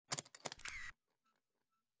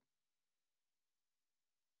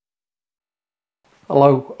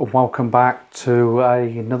Hello and welcome back to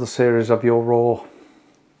another series of YourRaw,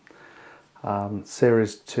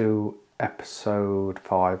 series 2 episode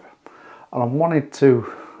 5, and I wanted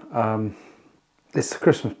to it's the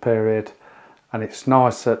Christmas period and it's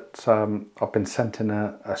nice that I've been sent in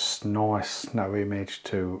a nice snow image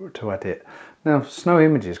to edit. Now snow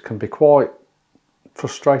images can be quite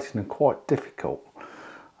frustrating and quite difficult,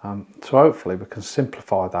 so hopefully we can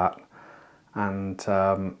simplify that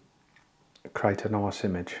and create a nice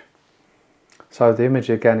image. So the image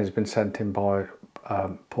again has been sent in by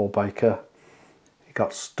Paul Baker. He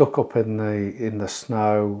got stuck up in the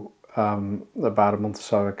snow about a month or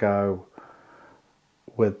so ago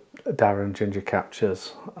with Darren Ginger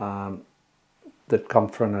Captures. They'd gone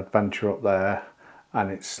for an adventure up there and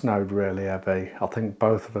it snowed really heavy. I think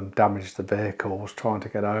both of them damaged the vehicles trying to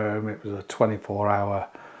get home. It was a 24-hour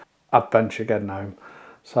adventure getting home.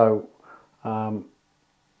 So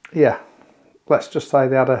yeah, let's just say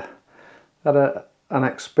they had an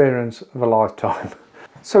experience of a lifetime.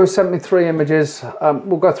 So he sent me 3 images.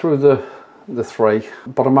 We'll go through the 3,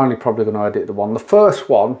 but I'm only probably going to edit the one. The first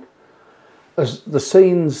one, as the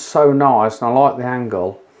scene's so nice and I like the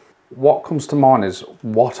angle, what comes to mind is,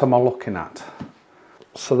 what am I looking at?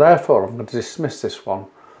 So therefore I'm going to dismiss this one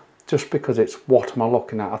just because it's what am I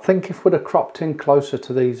looking at. I think if we'd have cropped in closer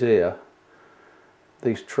to these here,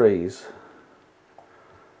 these trees,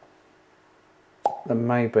 then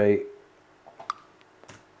maybe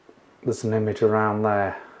there's an image around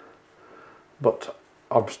there, but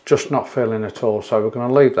I'm just not feeling it at all, so we're going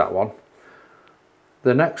to leave that one.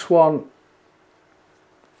 The next one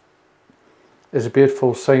is a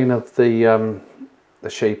beautiful scene of the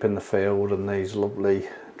sheep in the field and these lovely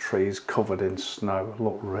trees covered in snow.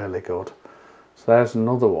 Look really good. So there's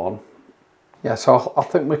another one. Yeah, so I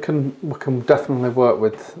think we can definitely work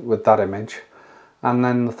with that image. And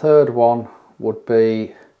then the third one would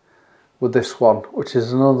be with this one, which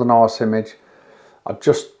is another nice image. I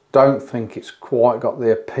just don't think it's quite got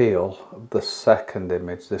the appeal of the second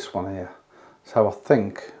image, this one here. So I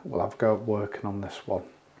think we'll have a go at working on this one.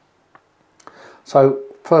 So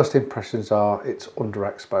first impressions are it's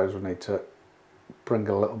underexposed. We need to bring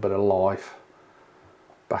a little bit of life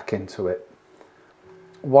back into it.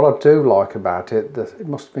 What I do like about it, that it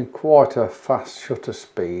must have been quite a fast shutter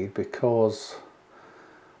speed, because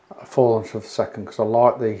I've fallen to the second, because I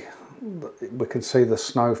like we can see the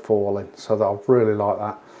snow falling, so that I really like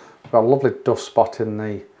that. We've got a lovely dust spot in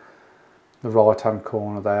the right hand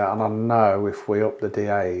corner there, and I know if we up the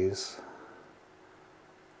DAs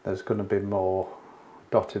there's going to be more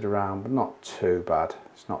dotted around, but not too bad.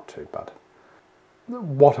 It's not too bad.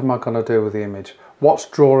 What am I going to do with the image? What's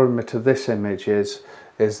drawing me to this image is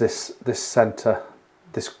this centre,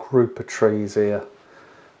 this group of trees here,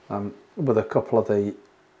 with a couple of the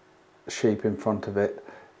sheep in front of it.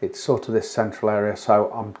 It's sort of this central area,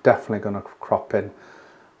 so I'm definitely going to crop in.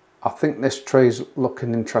 I think this tree's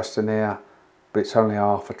looking interesting here, but it's only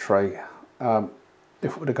half a tree.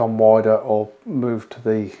 If it would have gone wider or moved to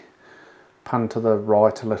the pan to the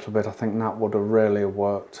right a little bit, I think that would have really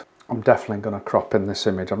worked. I'm definitely going to crop in this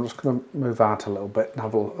image. I'm just going to move out a little bit and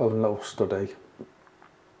have a little study.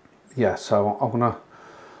 Yeah, so I'm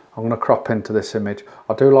going to crop into this image.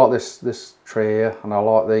 I do like this tree here, and I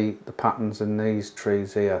like the patterns in these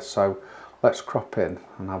trees here. So let's crop in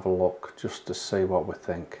and have a look just to see what we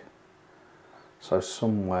think. So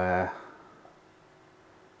somewhere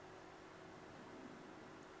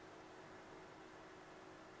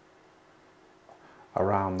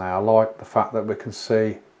around there. I like the fact that we can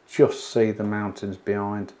just see the mountains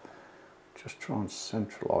behind. Just try and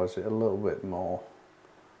centralise it a little bit more.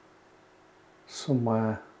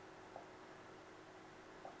 Somewhere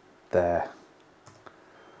there.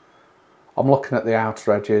 I'm looking at the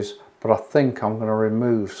outer edges, but I think I'm going to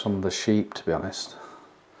remove some of the sheep, to be honest.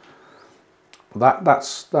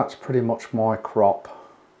 That's pretty much my crop.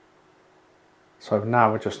 So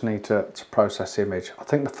now we just need to process the image. I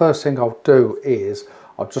think the first thing I'll do is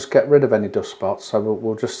I'll just get rid of any dust spots. So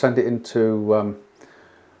we'll just send it into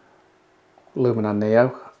Luminar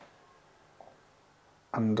Neo,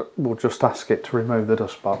 and we'll just ask it to remove the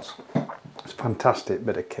dust spots. It's a fantastic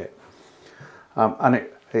bit of kit. And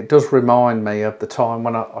it does remind me of the time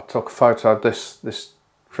when I took a photo of this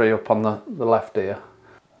tree up on the left here.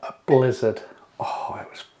 A blizzard. Oh, it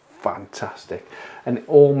was fantastic. And it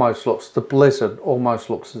almost looks, the blizzard almost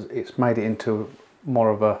looks as it's made it into more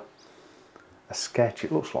of a sketch.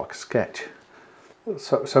 It looks like a sketch.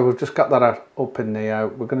 So we've just got that up in Neo.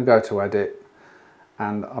 We're going to go to edit,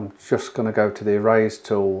 and I'm just going to go to the erase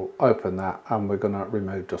tool, open that, and we're going to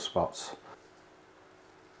remove dust spots.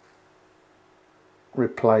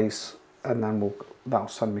 Replace, and then we'll that'll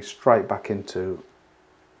send me straight back into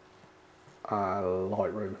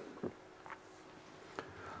Lightroom.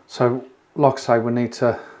 So like I say, we need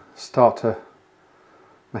to start to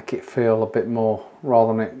make it feel a bit more,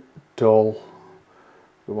 rather than it dull,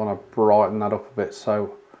 we want to brighten that up a bit.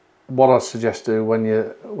 So what I suggest do when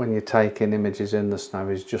you're taking images in the snow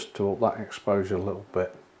is just to up that exposure a little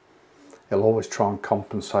bit. It'll always try and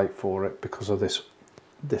compensate for it because of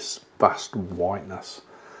this vast whiteness.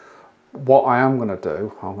 What I am going to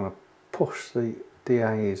do, I'm going to push the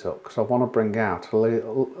DAEs up because I want to bring out a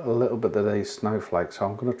little bit of these snowflakes. So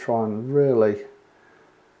I'm going to try and really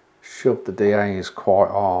shove the DAEs quite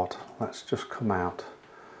hard. Let's just come out.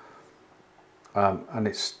 And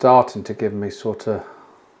it's starting to give me sort of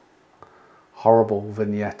horrible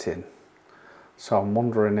vignetting. So I'm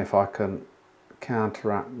wondering if I can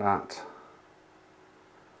counteract that.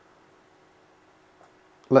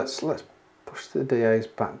 Let's push the DAs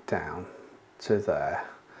back down to there,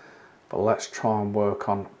 but let's try and work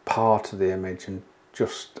on part of the image and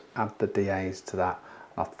just add the DAs to that.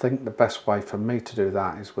 I think the best way for me to do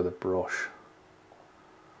that is with a brush.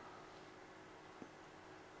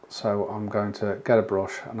 So I'm going to get a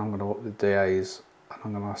brush and I'm going to up the DAs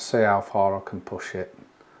and I'm going to see how far I can push it.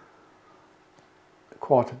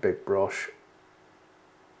 Quite a big brush.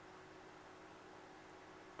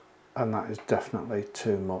 And that is definitely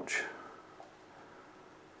too much.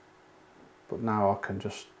 But now I can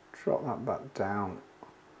just drop that back down,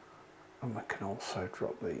 and we can also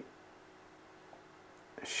drop the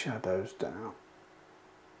shadows down.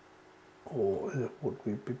 Or would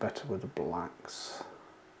we be better with the blacks?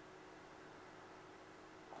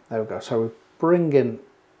 There we go. So we're bringing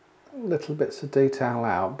little bits of detail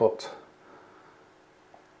out, but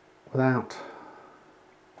without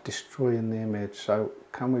destroying the image. So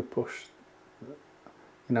can we push? You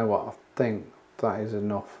know what, I think that is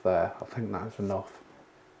enough there. I think that is enough.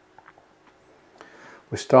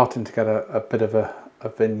 We're starting to get a bit of a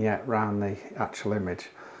vignette around the actual image,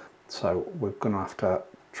 so we're going to have to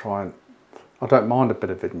try and, I don't mind a bit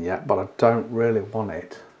of vignette, but I don't really want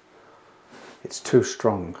it. It's too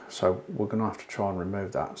strong, so we're going to have to try and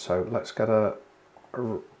remove that. So let's get a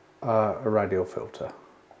radial filter.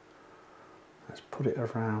 Let's put it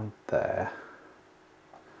around there,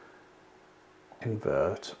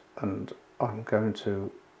 invert, and I'm going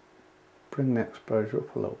to bring the exposure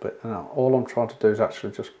up a little bit. And all I'm trying to do is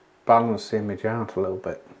actually just balance the image out a little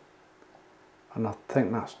bit. And I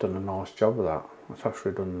think that's done a nice job of that. It's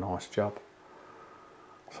actually done a nice job.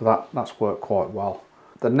 So that's worked quite well.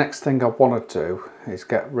 The next thing I want to do is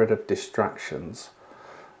get rid of distractions.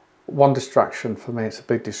 One distraction for me, it's a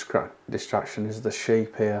big distraction, is the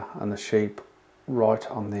sheep here and the sheep right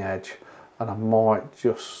on the edge, and I might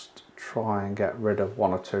just try and get rid of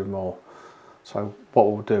one or two more. So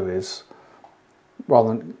what we'll do is, rather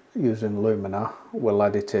than using luminar, we'll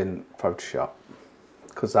edit in Photoshop,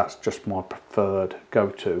 because that's just my preferred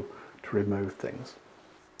go-to to remove things.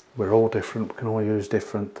 We're all different, we can all use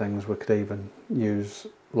different things. We could even use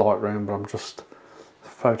Lightroom, but I'm just,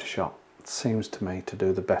 Photoshop seems to me to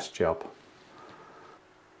do the best job.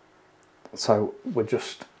 So we're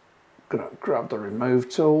just going to grab the remove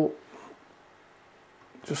tool,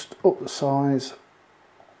 just up the size,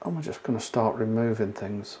 and we're just going to start removing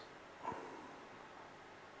things.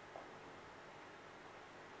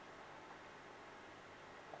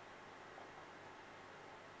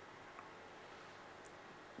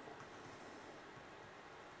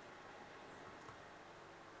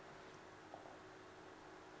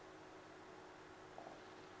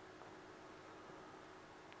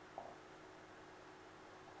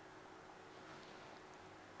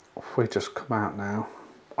 If we just come out now,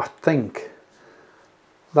 I think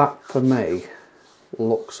that for me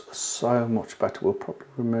looks so much better. We'll probably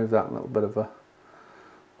remove that little bit of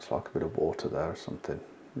it's like a bit of water there or something,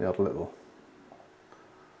 the odd little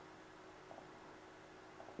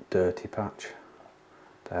dirty patch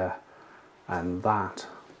there, and that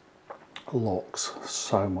looks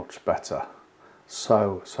so much better,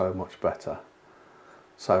 so much better.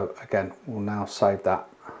 So again, we'll now save that.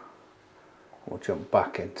 We'll jump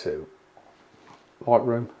back into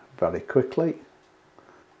Lightroom very quickly.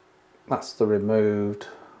 That's the removed,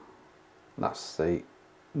 that's the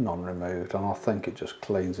non-removed, and I think it just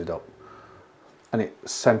cleans it up. And it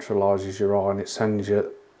centralises your eye, and it sends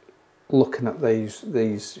you looking at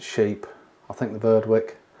these sheep. I think the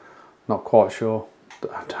Verdwick, not quite sure,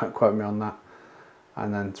 don't quote me on that.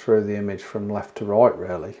 And then through the image from left to right,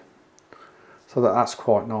 really. So that's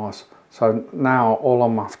quite nice. So now all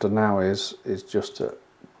I'm after now is just to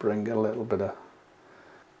bring a little bit of,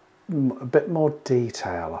 a bit more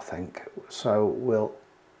detail, I think. So we'll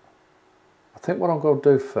I think what I'm going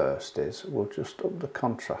to do first is we'll just up the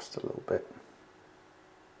contrast a little bit.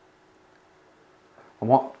 And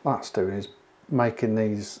what that's doing is making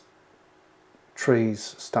these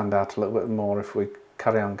trees stand out a little bit more. If we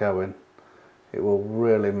carry on going, it will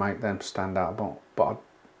really make them stand out. But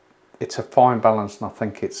it's a fine balance, and I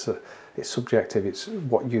think it's subjective. It's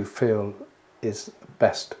what you feel is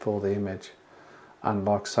best for the image. And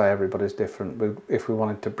like I say, everybody's different. If we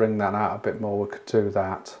wanted to bring that out a bit more, we could do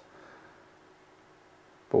that.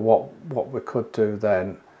 But what we could do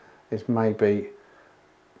then is maybe,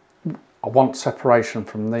 I want separation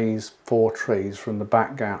from these 4 trees from the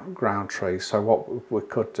background trees. So what we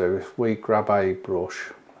could do, if we grab a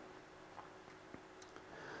brush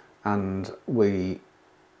and we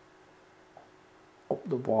up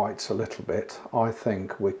the whites a little bit, I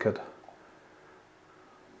think we could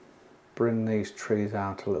bring these trees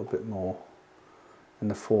out a little bit more in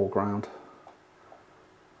the foreground.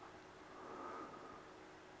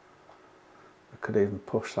 We could even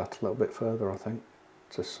push that a little bit further, I think,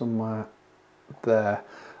 to somewhere there,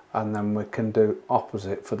 and then we can do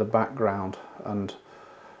opposite for the background, and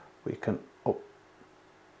we can up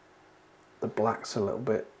the blacks a little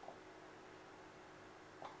bit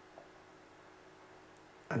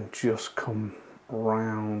and just come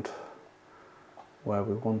around where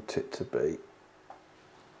we want it to be.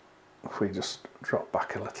 If we just drop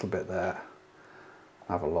back a little bit there,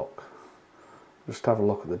 have a look. Just have a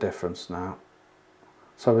look at the difference now.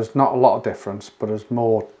 So there's not a lot of difference, but there's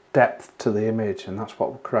more depth to the image, and that's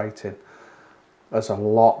what we're creating. There's a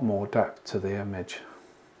lot more depth to the image.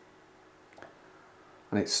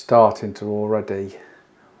 And it's starting to already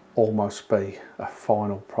almost be a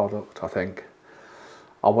final product, I think.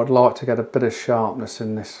 I would like to get a bit of sharpness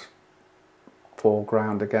in this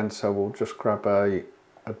foreground again, so we'll just grab a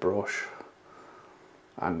brush,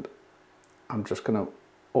 and I'm just going to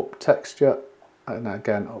up texture and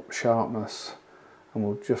again up sharpness, and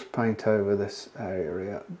we'll just paint over this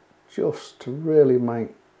area just to really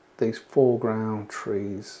make these foreground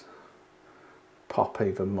trees pop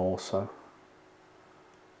even more so.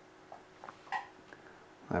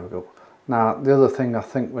 There we go. Now the other thing I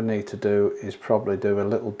think we need to do is probably do a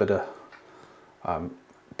little bit of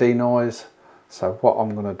denoise. So what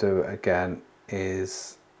I'm going to do again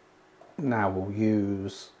is, now we'll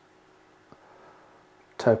use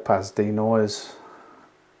topaz denoise.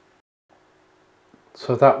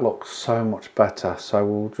 So that looks so much better, so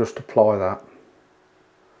we'll just apply that,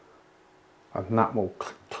 and that will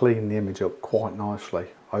clean the image up quite nicely,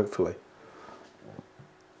 hopefully.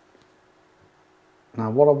 Now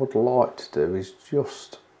what I would like to do is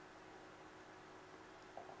just,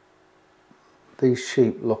 these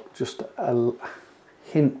sheep look just a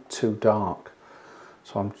hint too dark,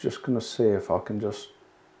 so I'm just going to see if I can just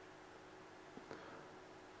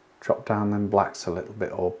drop down them blacks a little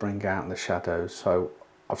bit or bring out the shadows. So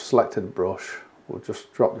I've selected a brush, we'll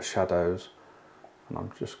just drop the shadows, and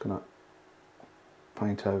I'm just going to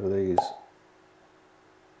paint over these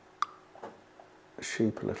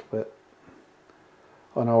sheep a little bit.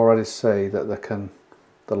 And I already see that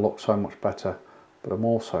they look so much better, but I'm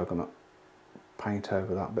also going to paint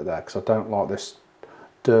over that bit there because I don't like this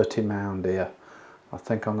dirty mound here. I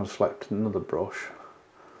think I'm going to select another brush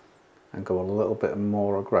and go a little bit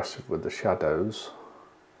more aggressive with the shadows.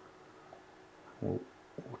 We'll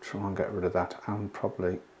try and get rid of that and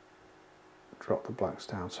probably drop the blacks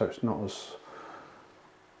down so it's not as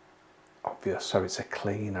obvious, so it's a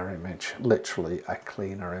cleaner image, literally a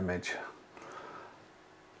cleaner image.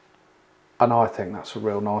 And I think that's a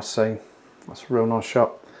real nice scene. That's a real nice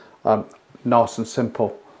shot. Nice and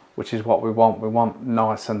simple, which is what we want. We want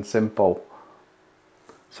nice and simple.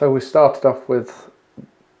 So we started off with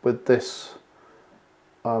this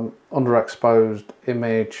underexposed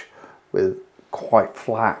image with quite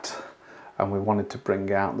flat, and we wanted to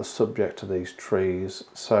bring out the subject of these trees.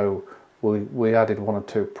 So we added 1 or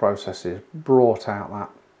 2 processes, brought out that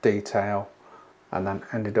detail, and then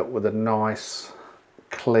ended up with a nice,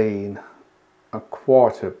 clean,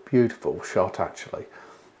 quite a beautiful shot actually.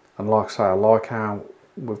 And like I say, I like how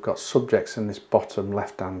we've got subjects in this bottom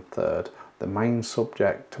left hand third, the main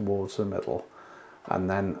subject towards the middle, and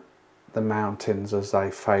then the mountains as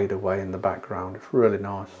they fade away in the background. It's really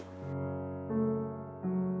nice.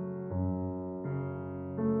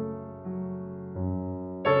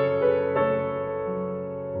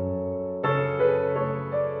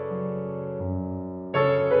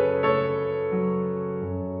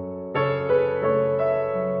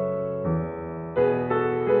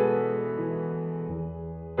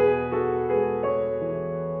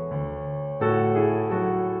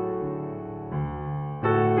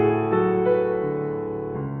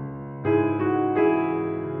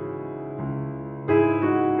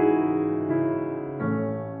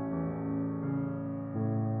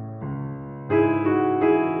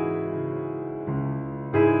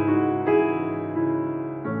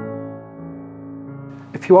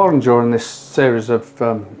 if you are enjoying this series of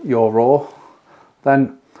YourRaw,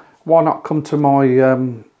 then why not come to my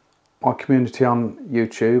my community on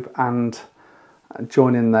YouTube and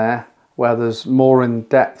join in there, where there's more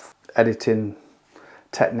in-depth editing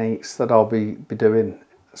techniques that I'll be doing,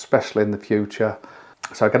 especially in the future.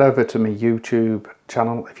 So get over to my YouTube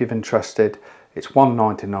channel if you're interested. It's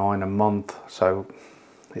 $1.99 a month, so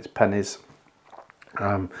it's pennies.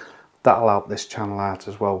 That'll help this channel out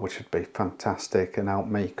as well, which would be fantastic, and help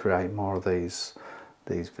me create more of these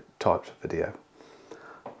types of video.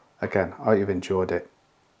 Again, I hope you've enjoyed it.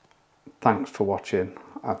 Thanks for watching,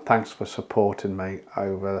 and thanks for supporting me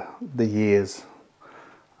over the years,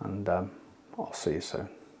 and I'll see you soon.